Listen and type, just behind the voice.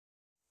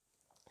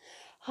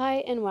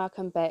Hi, and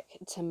welcome back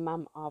to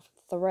Mum of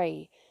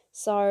Three.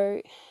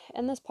 So,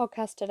 in this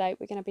podcast today,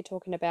 we're going to be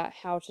talking about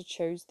how to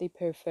choose the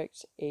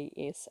perfect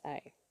ESA.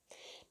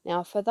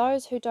 Now, for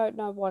those who don't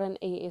know what an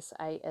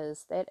ESA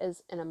is, that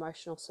is an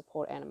emotional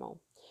support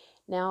animal.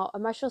 Now,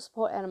 emotional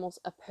support animals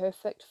are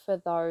perfect for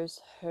those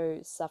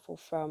who suffer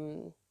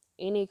from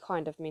any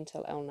kind of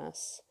mental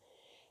illness.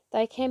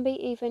 They can be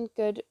even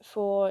good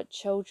for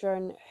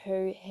children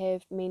who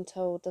have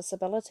mental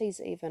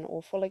disabilities, even,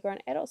 or fully grown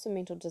adults with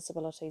mental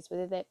disabilities,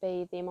 whether that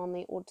be them on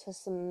the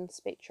autism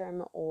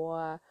spectrum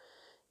or,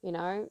 you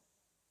know,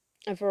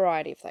 a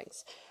variety of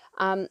things.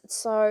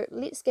 So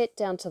let's get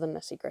down to the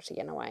nitty gritty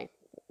in a way.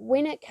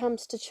 When it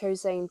comes to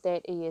choosing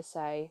that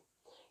ESA,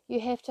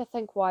 you have to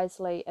think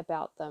wisely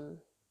about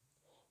them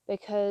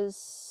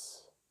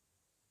because,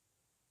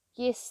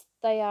 yes,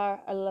 they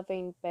are a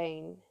living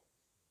being,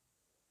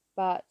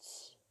 but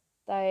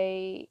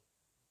they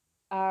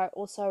are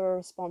also a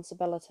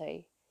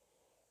responsibility.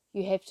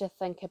 You have to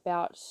think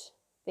about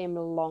them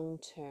long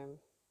term.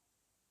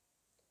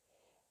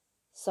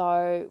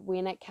 So,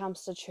 when it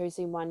comes to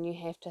choosing one, you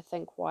have to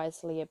think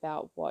wisely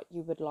about what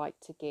you would like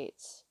to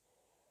get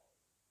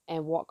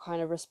and what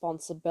kind of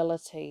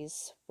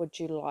responsibilities would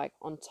you like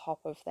on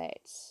top of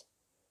that.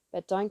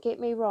 But don't get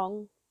me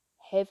wrong,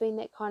 having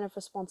that kind of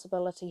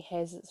responsibility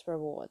has its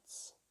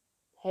rewards.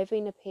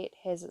 Having a pet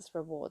has its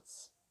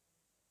rewards.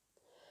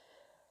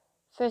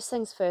 First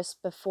things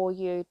first, before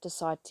you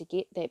decide to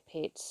get that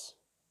pet,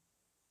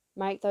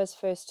 make those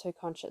first two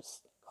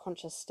conscious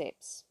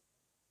steps.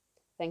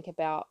 Think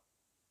about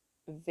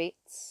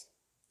vets,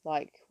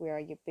 like where are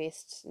your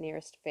best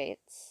nearest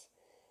vets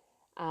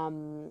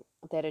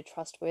that are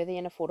trustworthy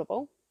and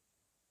affordable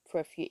for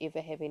if you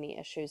ever have any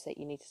issues that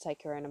you need to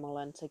take your animal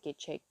in to get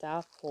checked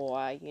up, or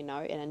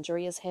an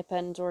injury has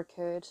happened or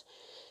occurred.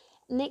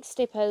 Next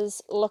step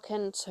is look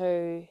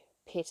into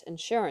pet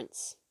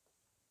insurance.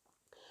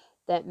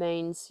 That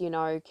means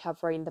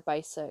covering the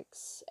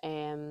basics,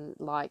 and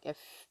like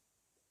if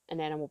an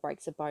animal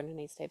breaks a bone and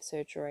needs to have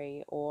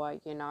surgery, or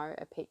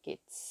a pet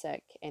gets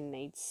sick and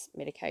needs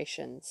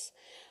medications.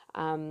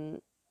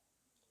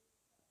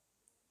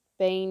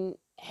 Being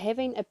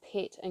Having a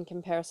pet in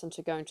comparison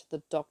to going to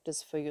the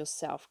doctors for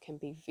yourself can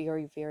be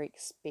very, very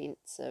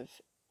expensive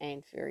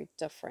and very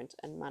different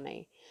in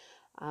money.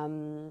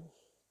 um,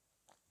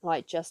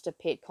 like just a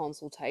pet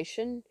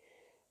consultation,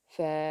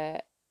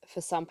 for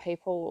some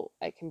people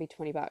it can be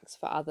 $20,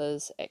 for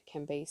others it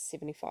can be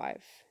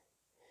 75,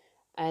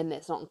 and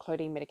that's not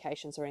including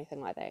medications or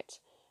anything like that.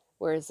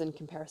 Whereas in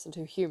comparison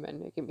to a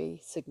human, it can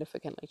be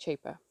significantly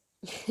cheaper.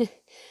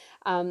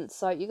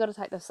 So you got to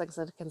take those things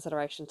into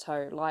consideration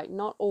too. Like,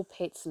 not all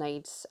pets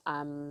need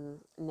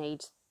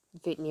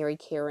veterinary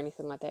care or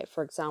anything like that.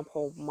 For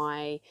example,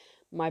 my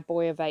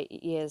boy of 8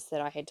 years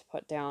that I had to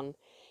put down,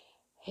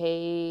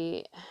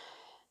 he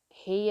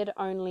had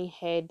only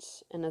had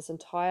in his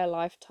entire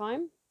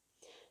lifetime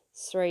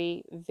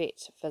 3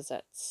 vet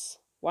visits.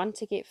 One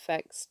to get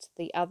fixed,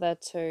 the other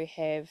to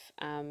have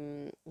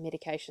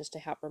medications to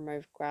help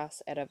remove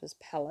grass out of his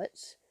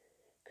palate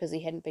because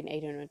he hadn't been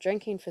eating or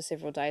drinking for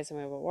several days, and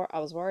I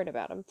was worried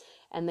about him.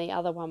 And the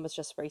other one was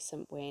just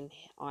recent when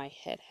I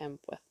had him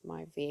with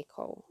my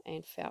vehicle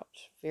and felt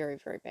very,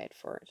 very bad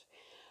for it.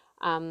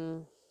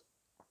 Um,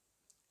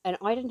 and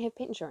I didn't have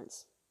pet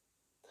insurance.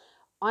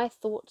 I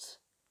thought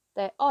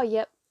that, oh,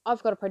 yep,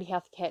 I've got a pretty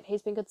healthy cat.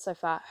 He's been good so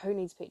far. Who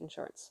needs pet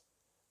insurance?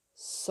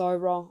 So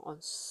wrong on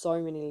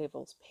so many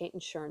levels. Pet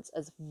insurance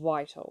is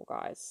vital,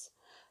 guys.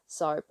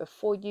 So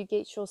before you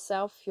get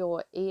yourself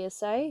your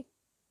ESA,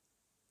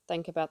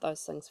 think about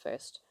those things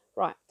first.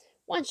 Right,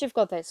 once you've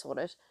got that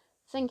sorted,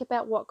 think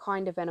about what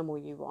kind of animal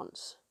you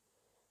want.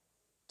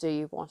 Do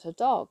you want a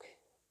dog?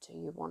 Do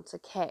you want a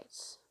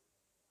cat?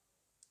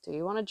 Do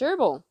you want a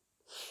gerbil?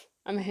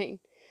 I mean,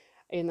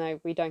 even though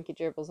we don't get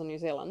gerbils in New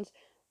Zealand,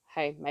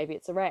 hey, maybe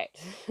it's a rat.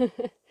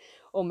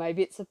 Or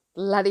maybe it's a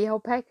bloody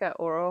alpaca,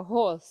 or a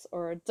horse,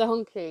 or a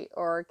donkey,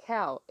 or a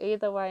cow.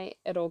 Either way,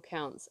 it all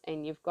counts,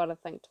 and you've got to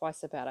think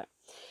twice about it.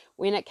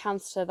 When it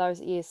comes to those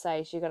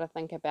ESAs, you've got to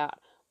think about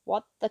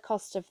what the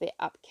cost of their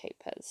upkeep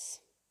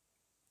is.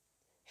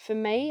 For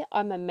me,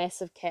 I'm a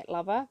massive cat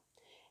lover,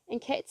 and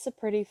cats are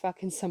pretty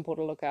fucking simple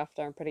to look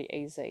after and pretty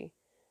easy.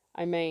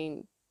 I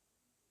mean,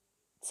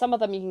 some of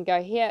them you can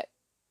go, here,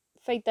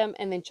 feed them,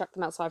 and then chuck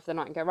them outside for the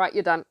night and go, right,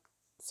 you're done.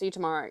 See you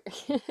tomorrow.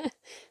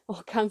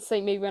 Or come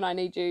see me when I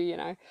need you.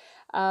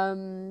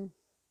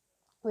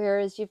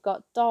 Whereas you've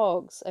got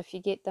dogs, if you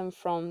get them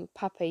from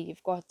puppy,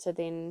 you've got to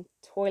then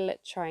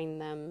toilet train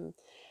them,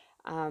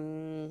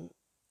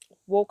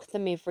 walk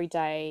them every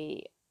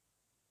day,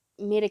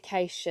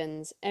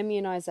 medications,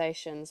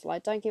 immunizations.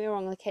 Like, don't get me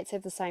wrong, the cats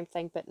have the same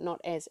thing, but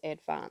not as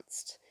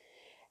advanced.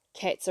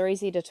 Cats are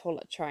easy to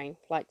toilet train,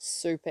 like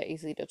super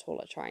easy to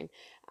toilet train.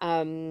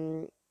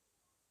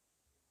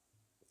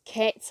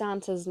 Cats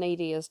aren't as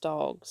needy as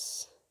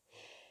dogs.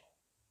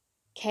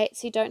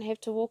 Cats you don't have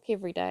to walk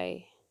every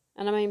day.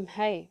 And I mean,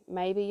 hey,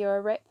 maybe you're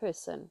a rat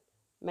person.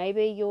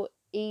 Maybe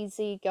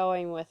easy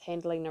going with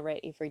handling a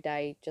rat every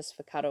day just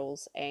for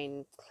cuddles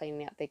and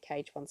cleaning out their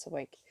cage once a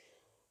week.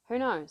 Who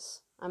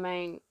knows? I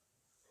mean,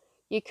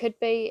 you could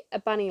be a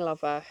bunny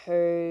lover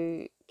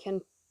who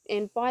can,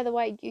 and by the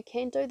way, you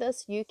can do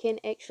this. You can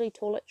actually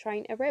toilet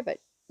train a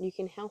rabbit. You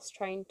can house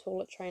train,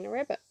 toilet train a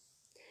rabbit,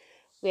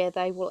 where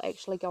they will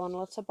actually go on a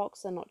litter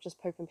box and not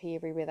just poop and pee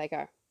everywhere they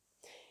go.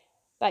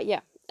 But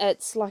yeah,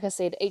 it's like I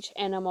said, each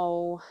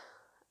animal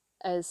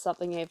is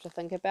something you have to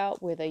think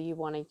about, whether you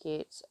want to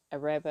get a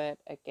rabbit,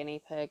 a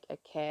guinea pig, a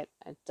cat,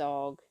 a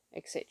dog,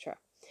 etc.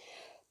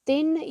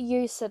 Then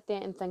you sit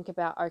there and think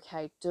about,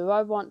 okay, do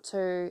I want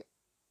to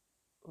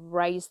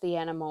raise the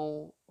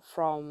animal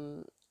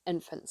from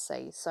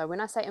infancy? So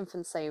when I say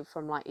infancy,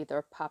 from like either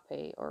a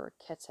puppy or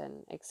a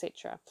kitten,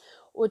 etc.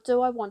 Or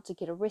do I want to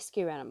get a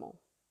rescue animal?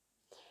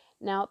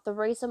 Now, the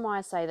reason why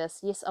I say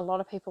this, yes, a lot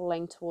of people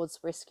lean towards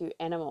rescue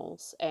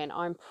animals, and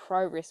I'm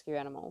pro rescue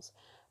animals,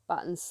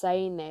 but in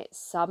saying that,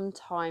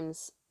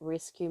 sometimes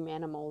rescue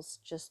animals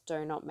just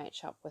do not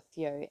match up with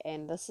you,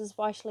 and this is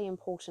vitally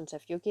important.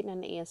 If you're getting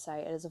an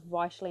ESA, it is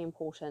vitally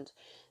important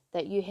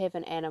that you have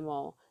an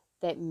animal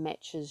that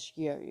matches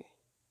you.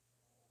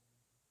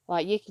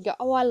 Like, you can go,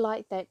 oh, I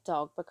like that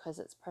dog because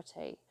it's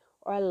pretty,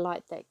 or I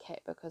like that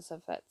cat because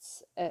of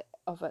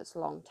its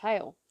long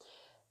tail.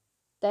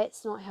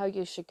 That's not how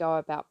you should go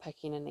about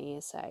picking an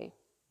ESA.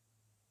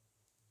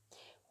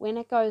 When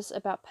it goes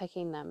about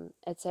picking them,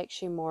 it's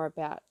actually more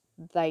about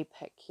they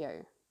pick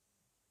you.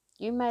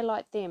 You may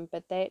like them,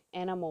 but that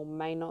animal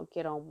may not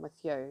get on with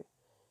you.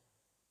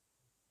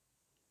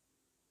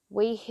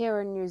 We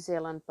here in New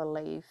Zealand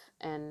believe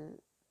in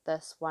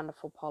this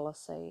wonderful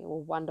policy,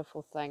 or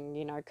wonderful thing,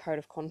 code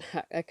of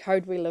conduct, a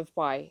code we live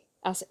by.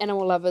 Us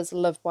animal lovers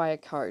live by a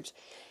code.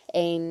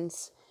 And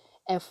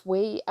if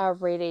we are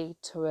ready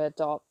to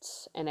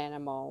adopt an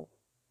animal,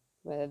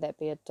 whether that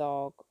be a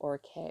dog or a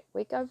cat,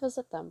 we go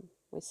visit them.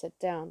 We sit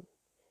down.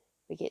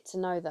 We get to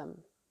know them.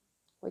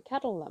 We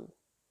cuddle them.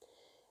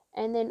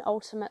 And then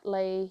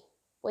ultimately,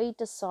 we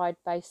decide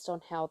based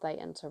on how they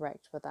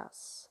interact with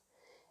us.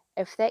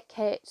 If that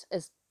cat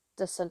is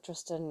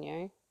disinterested in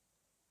you,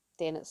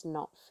 then it's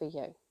not for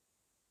you.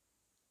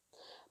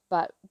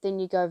 But then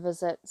you go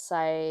visit,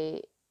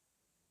 say,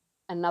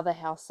 another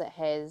house that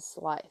has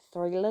like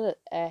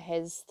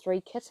has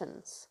three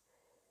kittens,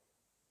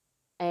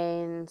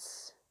 and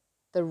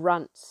the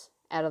runt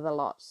out of the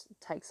lot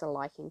takes a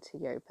liking to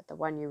you, but the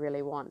one you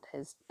really want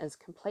is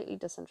completely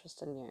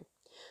disinterested in you.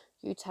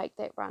 You take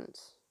that runt,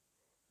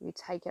 you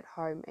take it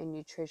home, and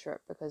you treasure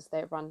it because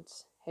that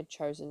runt had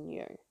chosen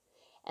you.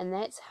 And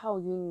that's how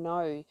you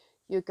know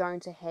you're going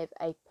to have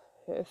a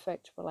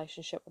perfect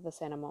relationship with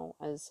this animal,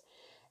 is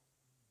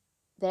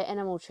that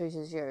animal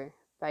chooses you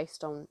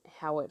based on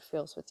how it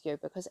feels with you,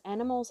 because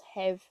animals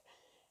have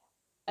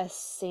a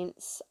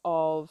sense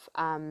of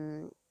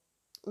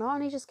not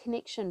only just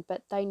connection,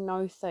 but they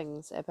know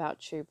things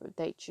about you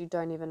that you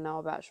don't even know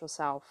about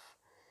yourself.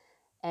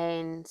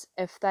 And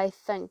if they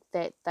think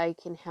that they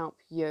can help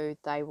you,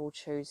 they will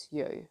choose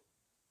you.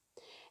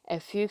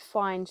 If you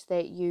find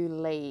that you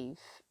leave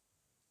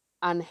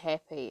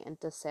unhappy and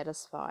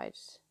dissatisfied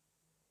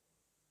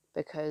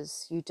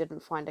because you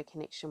didn't find a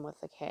connection with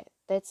the cat,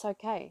 that's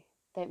okay.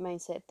 That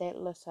means that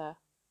litter,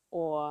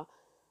 or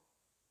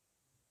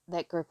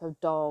that group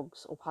of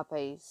dogs or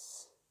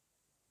puppies,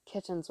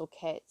 kittens or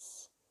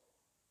cats,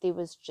 there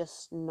was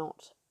just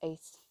not a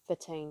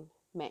fitting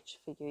match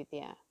for you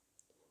there.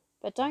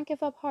 But don't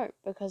give up hope,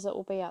 because it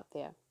will be out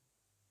there.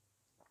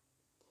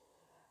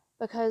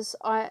 Because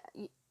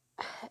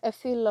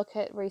if you look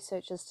at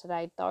researchers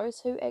today,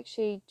 those who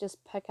actually just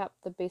pick up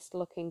the best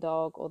looking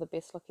dog or the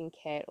best looking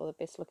cat or the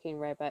best looking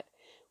rabbit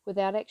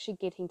without actually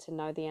getting to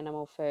know the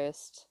animal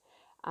first,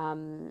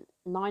 9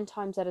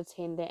 times out of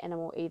 10, that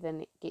animal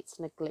either gets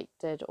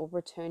neglected or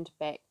returned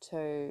back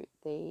to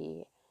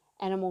the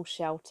animal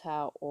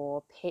shelter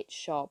or pet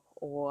shop,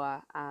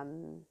 or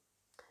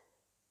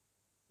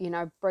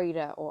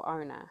breeder or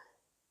owner.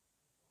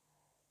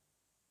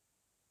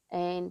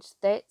 And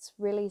that's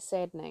really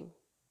saddening.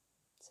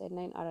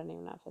 Saddening? I don't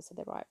even know if I said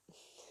that right.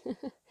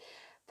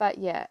 But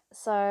yeah,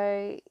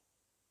 so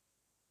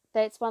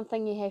that's one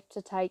thing you have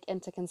to take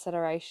into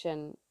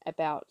consideration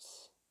about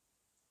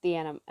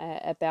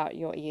about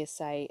your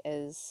ESA,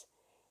 is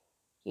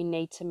you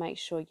need to make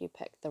sure you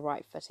pick the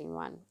right fitting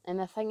one. And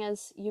the thing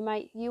is, you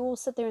will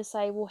sit there and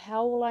say, well,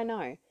 how will I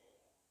know?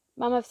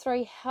 Mum of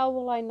three, how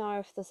will I know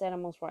if this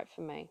animal's right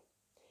for me?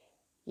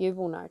 You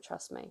will know,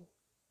 trust me.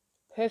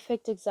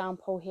 Perfect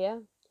example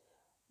here.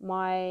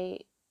 My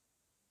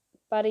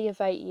buddy of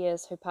 8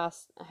 years who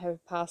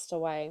passed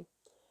away.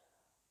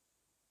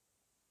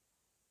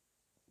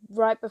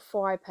 Right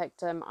before I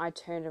picked him, I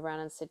turned around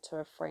and said to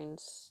a friend,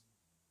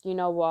 you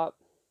know what?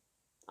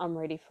 I'm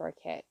ready for a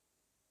cat.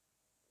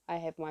 I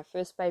have my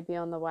first baby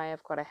on the way.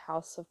 I've got a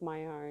house of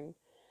my own.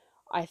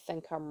 I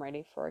think I'm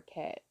ready for a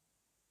cat.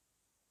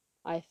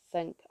 I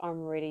think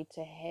I'm ready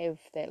to have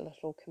that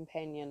little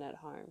companion at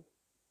home.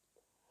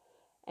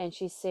 And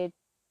she said,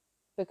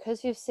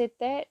 because you've said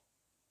that,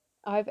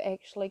 I've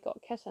actually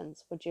got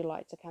kittens. Would you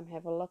like to come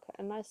have a look?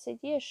 And I said,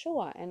 yeah,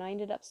 sure. And I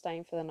ended up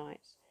staying for the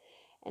night.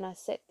 And I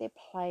sat there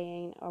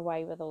playing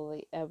away with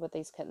with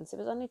these kittens. There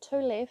was only two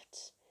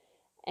left,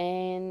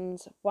 and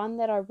one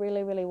that I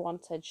really, really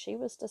wanted, she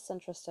was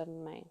disinterested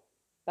in me.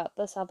 But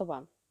this other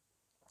one,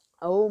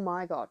 oh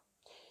my god,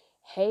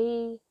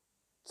 he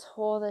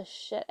tore the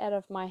shit out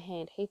of my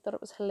hand. He thought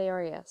it was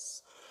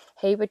hilarious.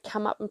 He would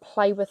come up and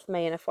play with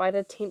me, and if I'd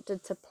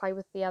attempted to play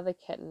with the other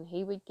kitten,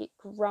 he would get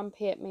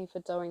grumpy at me for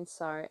doing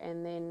so.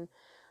 And then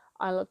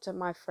I looked at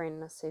my friend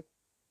and I said,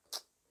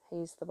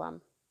 he's the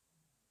one.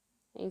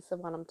 He's the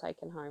one I'm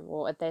taking home.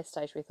 Well, at that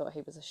stage, we thought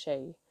he was a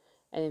she,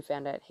 and then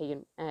found out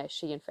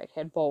she, in fact,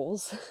 had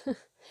balls.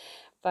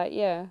 But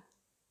yeah,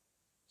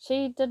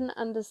 she didn't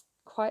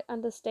quite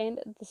understand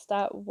at the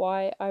start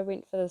why I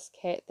went for this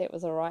cat that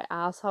was a right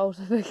asshole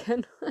to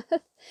begin with.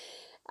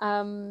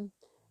 Um,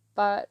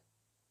 but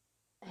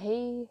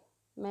he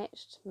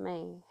matched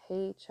me.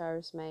 He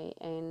chose me,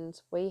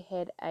 and we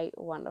had 8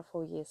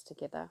 wonderful years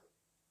together.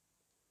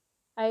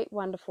 8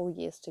 wonderful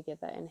years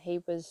together, and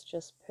he was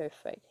just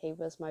perfect. He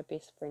was my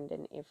best friend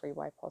in every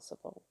way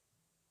possible.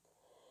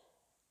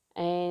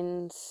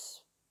 And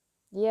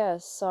yeah,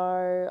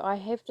 so I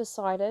have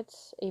decided,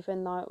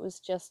 even though it was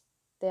just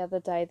the other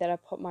day that I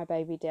put my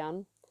baby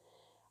down,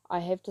 I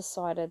have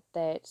decided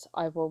that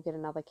I will get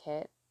another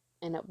cat,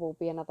 and it will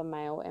be another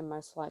male, and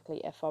most likely,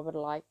 if I would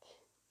like,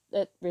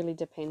 it really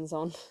depends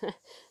on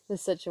the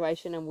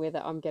situation and whether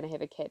I'm going to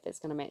have a cat that's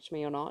going to match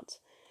me or not.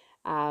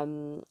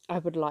 I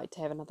would like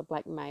to have another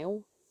black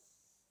male,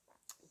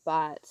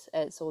 but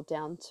it's all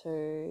down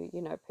to,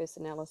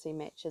 personality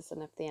matches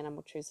and if the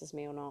animal chooses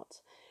me or not.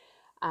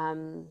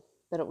 Um,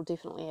 but it will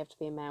definitely have to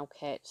be a male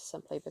cat,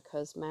 simply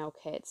because male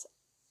cats,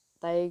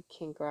 they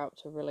can grow up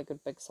to really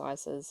good big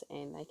sizes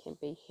and they can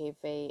be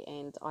heavy.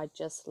 And I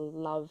just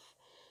love,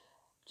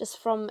 just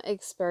from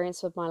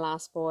experience with my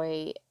last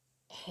boy,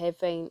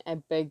 having a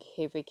big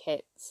heavy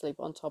cat sleep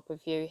on top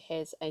of you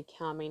has a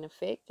calming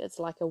effect. It's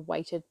like a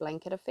weighted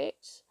blanket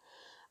effect.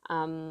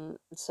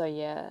 So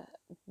yeah,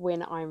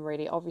 when I'm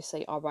ready,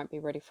 obviously I won't be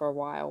ready for a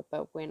while,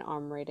 but when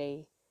I'm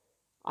ready,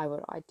 I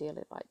would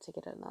ideally like to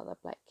get another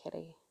black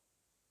kitty.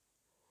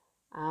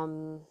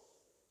 Um,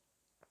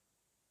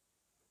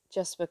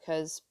 just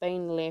because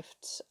being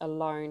left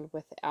alone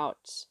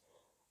without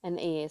an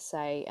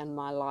ESA in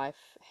my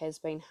life has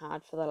been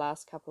hard for the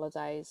last couple of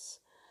days.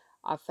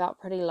 I felt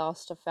pretty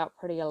lost, I felt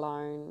pretty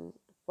alone.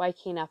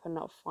 Waking up and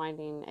not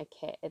finding a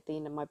cat at the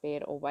end of my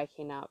bed, or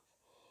waking up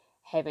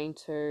having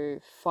to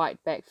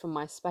fight back for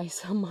my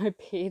space on my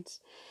bed.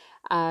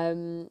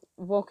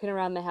 Walking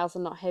around the house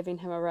and not having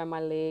him around my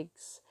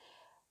legs,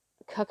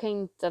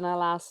 cooking dinner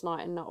last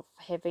night and not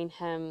having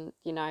him,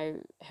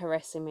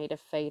 harassing me to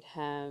feed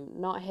him,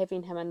 not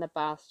having him in the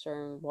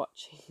bathroom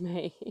watching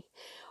me,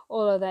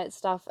 all of that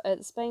stuff.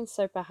 It's been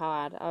super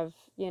hard.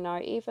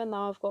 Even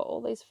though I've got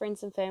all these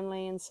friends and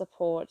family and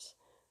support,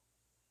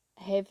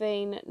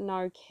 having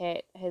no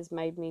cat has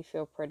made me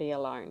feel pretty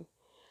alone.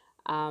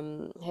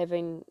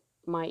 Having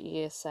my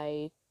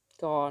ESA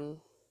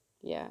gone,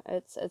 yeah,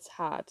 it's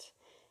hard.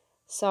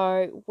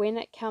 So when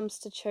it comes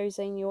to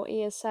choosing your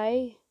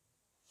ESA,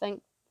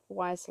 think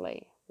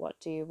wisely. What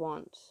do you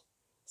want?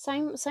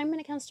 Same when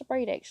it comes to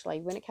breed, actually.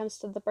 When it comes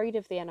to the breed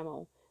of the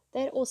animal,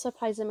 that also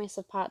plays a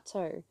massive part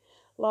too.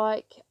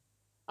 Like,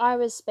 I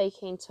was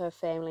speaking to a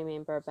family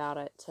member about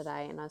it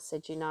today, and I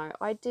said,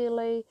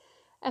 ideally,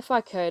 if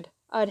I could,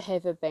 I'd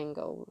have a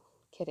Bengal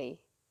kitty,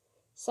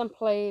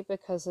 simply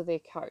because of their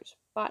coat.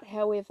 But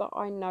however,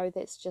 I know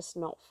that's just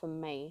not for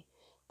me.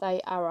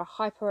 They are a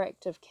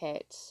hyperactive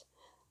cat.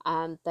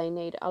 They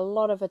need a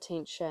lot of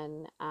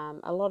attention,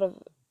 a lot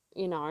of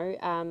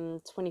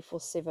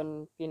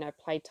 24/7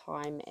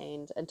 playtime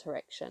and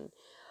interaction.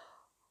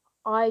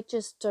 I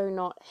just do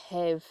not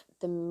have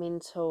the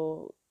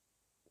mental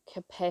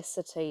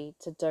capacity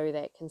to do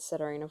that,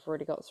 considering I've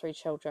already got 3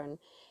 children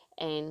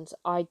and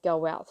I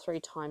go out 3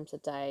 times a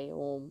day,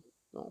 or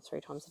not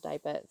 3 times a day,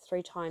 but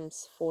 3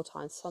 times, 4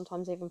 times,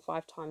 sometimes even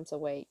 5 times a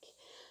week.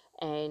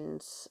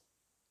 And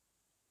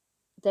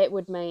that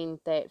would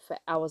mean that for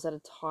hours at a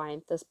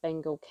time, this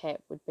Bengal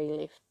cat would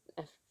be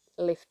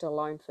left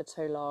alone for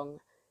too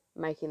long,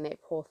 making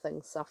that poor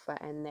thing suffer,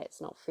 and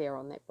that's not fair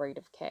on that breed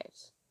of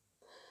cat.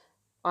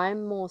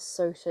 I'm more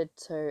suited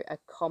to a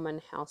common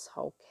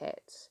household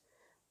cat,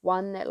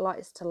 one that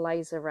likes to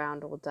laze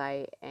around all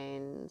day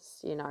and,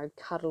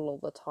 cuddle all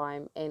the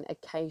time and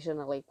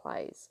occasionally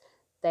plays.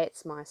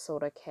 That's my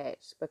sort of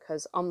cat,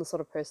 because I'm the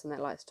sort of person that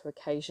likes to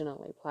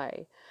occasionally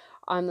play.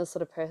 I'm the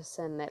sort of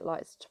person that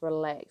likes to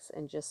relax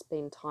and just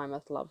spend time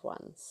with loved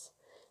ones.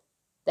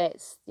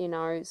 That's,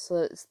 so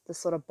it's the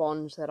sort of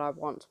bond that I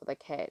want with a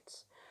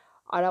cat.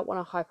 I don't want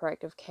a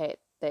hyperactive cat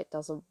that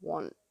doesn't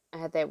want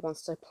that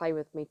wants to play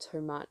with me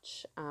too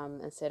much,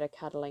 instead of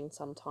cuddling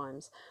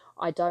sometimes.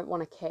 I don't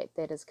want a cat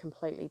that is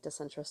completely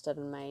disinterested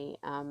in me.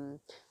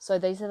 So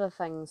these are the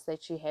things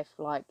that you have,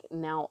 like,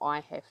 now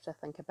I have to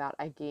think about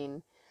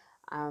again,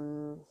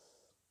 um,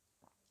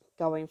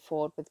 going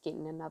forward with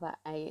getting another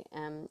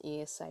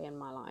ESA in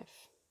my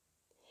life.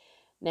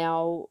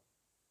 Now,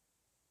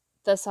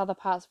 this other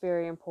part's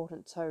very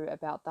important too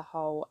about the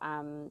whole,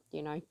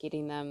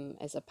 getting them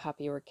as a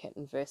puppy or a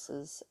kitten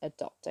versus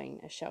adopting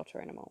a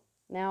shelter animal.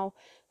 Now,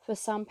 for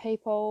some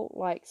people,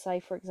 like say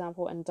for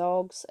example in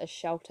dogs, a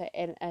shelter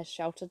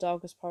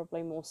dog is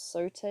probably more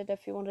suited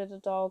if you wanted a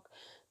dog,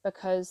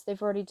 because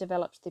they've already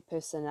developed their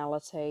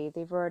personality.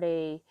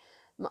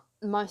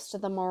 Most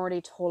of them are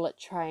already toilet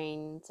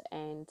trained,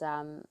 and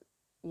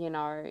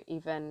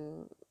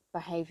even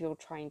behavioural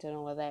trained and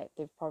all of that.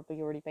 They've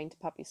probably already been to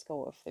puppy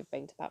school if they've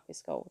been to puppy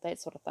school, that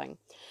sort of thing.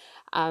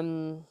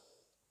 Um,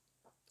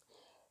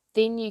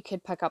 then you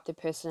could pick up their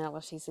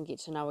personalities and get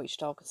to know each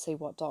dog and see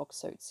what dog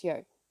suits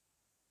you.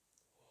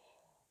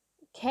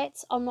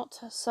 Cats, I'm not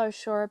so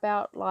sure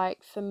about.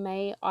 Like for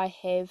me, I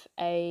have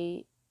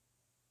an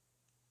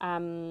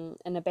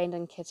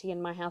abandoned kitty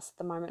in my house at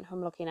the moment who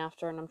I'm looking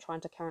after, and I'm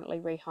trying to currently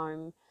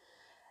rehome.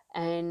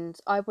 And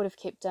I would have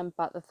kept him,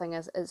 but the thing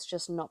is, it's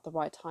just not the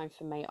right time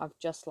for me. I've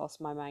just lost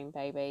my main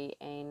baby,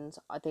 and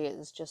there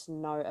is just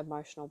no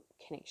emotional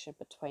connection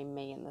between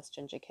me and this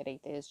ginger kitty.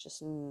 It's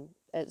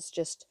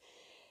just,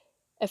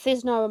 if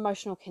there's no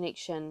emotional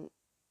connection,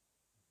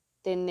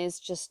 then there's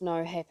just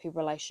no happy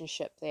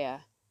relationship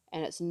there,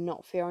 and it's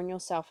not fair on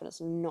yourself, and it's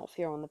not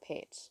fair on the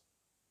pet.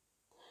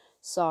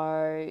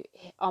 So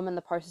I'm in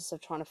the process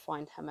of trying to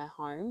find him a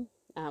home,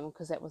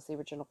 because that was the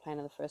original plan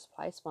in the first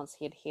place. Once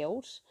he had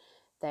healed,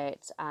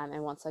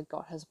 and once I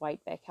got his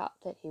weight back up,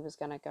 that he was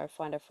going to go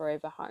find a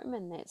forever home,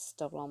 and that's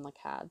still on the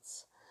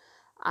cards.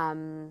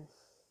 Um,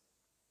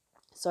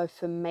 so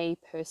for me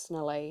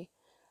personally,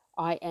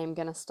 I am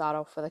going to start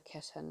off with a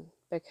kitten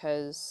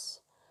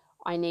because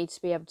I need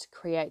to be able to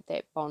create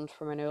that bond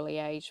from an early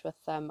age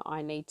with them.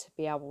 I need to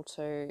be able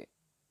to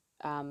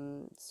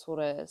sort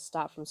of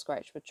start from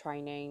scratch with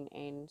training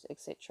and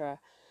etc.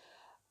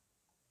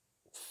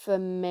 For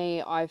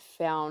me, I've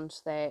found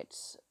that,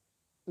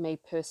 me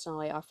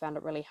personally, I found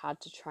it really hard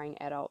to train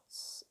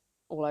adults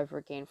all over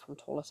again from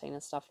toileting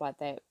and stuff like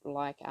that,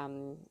 like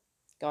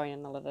going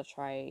in the litter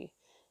tray.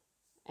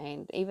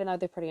 And even though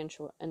they're pretty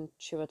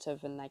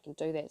intuitive and they can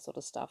do that sort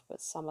of stuff,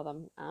 but some of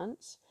them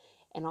aren't.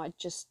 And I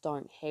just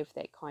don't have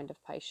that kind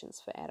of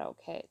patience for adult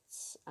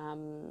cats.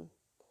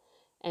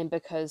 And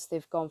because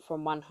they've gone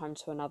from one home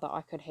to another,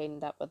 I could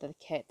end up with a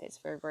cat that's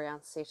very, very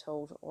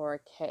unsettled, or a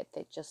cat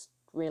that just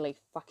really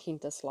fucking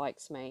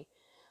dislikes me,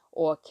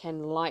 or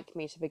can like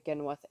me to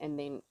begin with and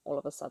then all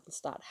of a sudden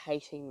start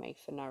hating me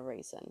for no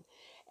reason.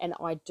 And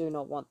I do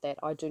not want that.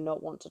 I do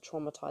not want to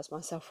traumatize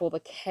myself or the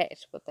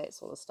cat with that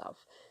sort of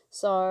stuff.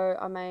 So,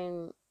 I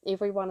mean,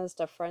 everyone is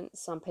different.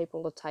 Some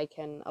people have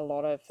taken a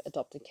lot of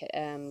adopted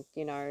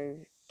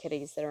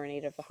kitties that are in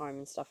need of a home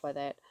and stuff like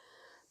that.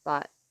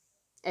 But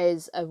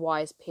as a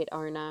wise pet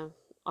owner,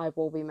 I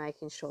will be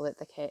making sure that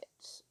the cat,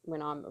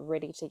 when I'm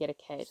ready to get a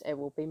cat, it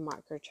will be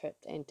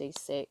microchipped and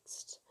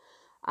desexed.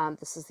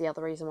 This is the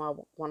other reason why I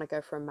want to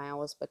go for a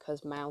male, is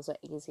because males are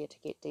easier to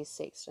get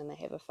desexed and they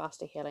have a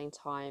faster healing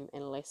time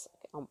and less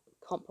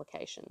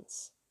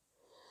complications.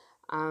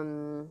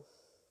 Um,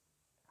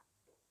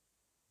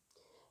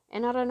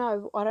 and I don't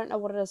know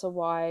what it is or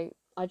why.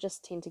 I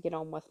just tend to get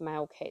on with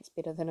male cats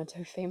better than I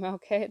do female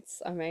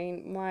cats. I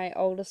mean, my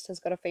oldest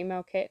has got a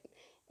female cat,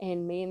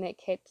 and me and that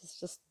cat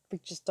we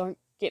just don't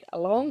get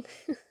along.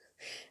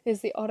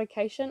 There's the odd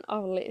occasion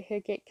I'll let her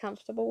get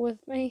comfortable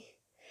with me,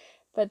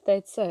 but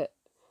that's it.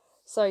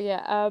 So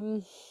yeah,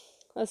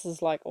 this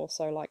is like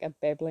also like a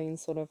babbling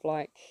sort of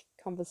like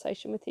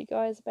conversation with you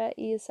guys about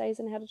ESAs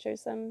and how to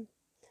choose them.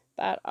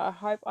 But I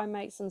hope I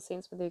make some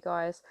sense with you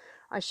guys.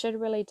 I should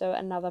really do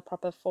another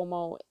proper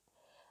formal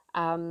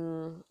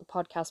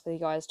podcast with you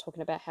guys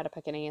talking about how to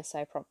pick an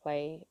ESA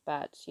properly.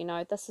 But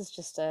this is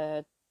just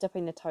a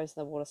dipping the toes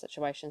in the water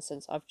situation,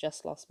 since I've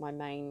just lost my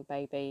main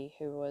baby,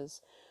 who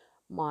was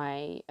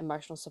my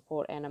emotional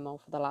support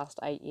animal for the last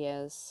 8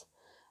 years.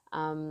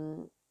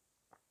 And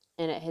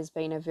it has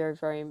been a very,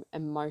 very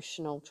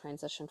emotional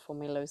transition for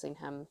me losing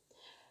him.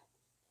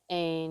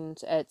 And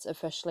it's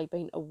officially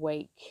been a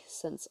week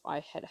since I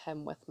hit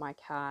him with my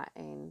car,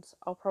 and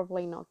I'll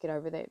probably not get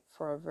over that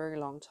for a very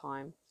long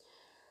time.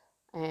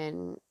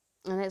 And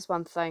that's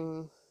one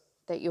thing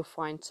that you'll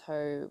find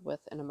too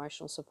with an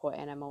emotional support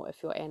animal.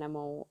 If your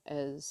animal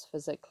is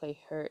physically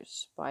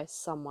hurt by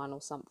someone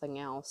or something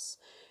else,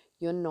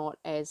 you're not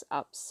as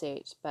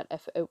upset. But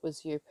if it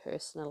was you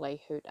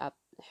personally who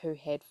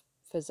had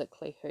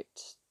physically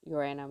hurt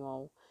your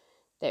animal,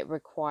 that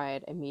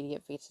required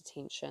immediate vet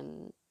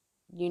attention,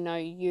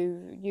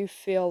 you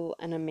feel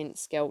an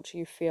immense guilt.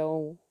 You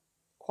feel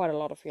quite a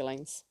lot of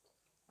feelings.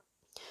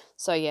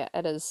 So yeah,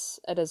 it is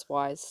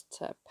wise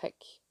to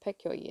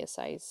pick your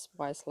ESAs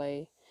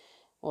wisely,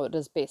 or it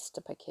is best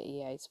to pick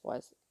your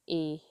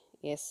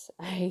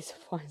ESAs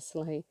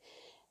wisely,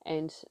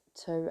 and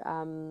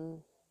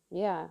to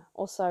yeah.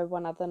 Also,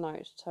 one other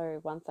note too.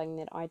 One thing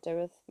that I do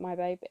with my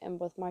baby and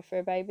with my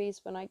fur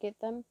babies when I get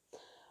them,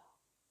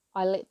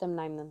 I let them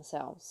name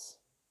themselves.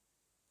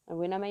 And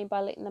when I mean by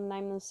letting them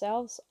name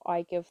themselves,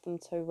 I give them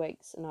 2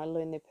 weeks and I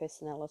learn their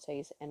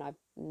personalities and I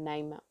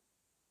name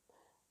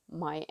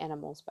my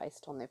animals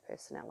based on their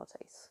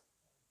personalities.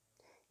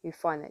 You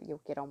find that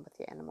you'll get on with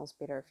your animals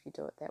better if you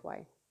do it that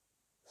way.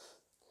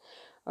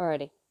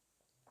 Alrighty.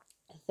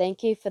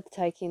 Thank you for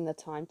taking the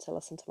time to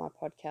listen to my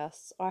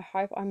podcasts. I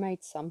hope I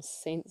made some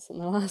sense in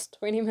the last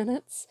 20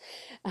 minutes.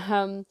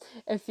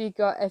 If you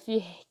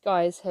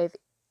guys have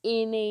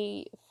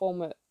any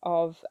form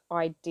of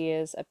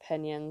ideas,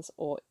 opinions,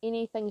 or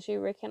any things you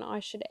reckon I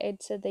should add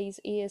to these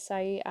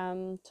ESA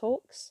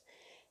talks,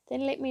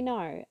 then let me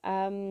know.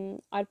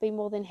 I'd be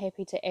more than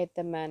happy to add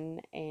them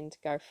in and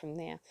go from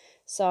there.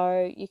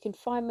 So you can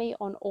find me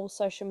on all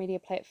social media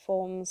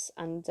platforms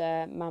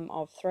under Mum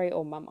of Three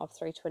or Mum of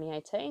Three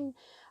 2018.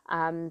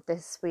 This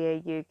is where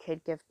you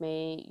could give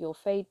me your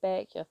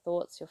feedback, your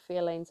thoughts, your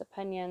feelings,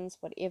 opinions,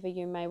 whatever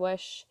you may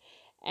wish.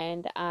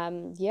 And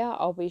yeah,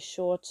 I'll be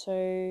sure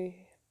to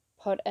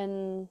put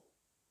in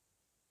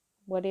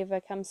whatever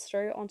comes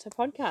through onto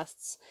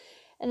podcasts.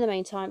 In the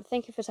meantime,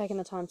 thank you for taking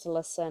the time to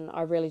listen.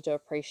 I really do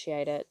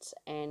appreciate it.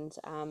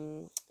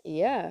 And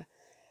yeah,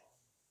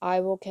 I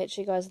will catch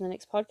you guys in the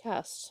next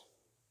podcast.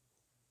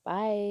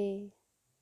 Bye.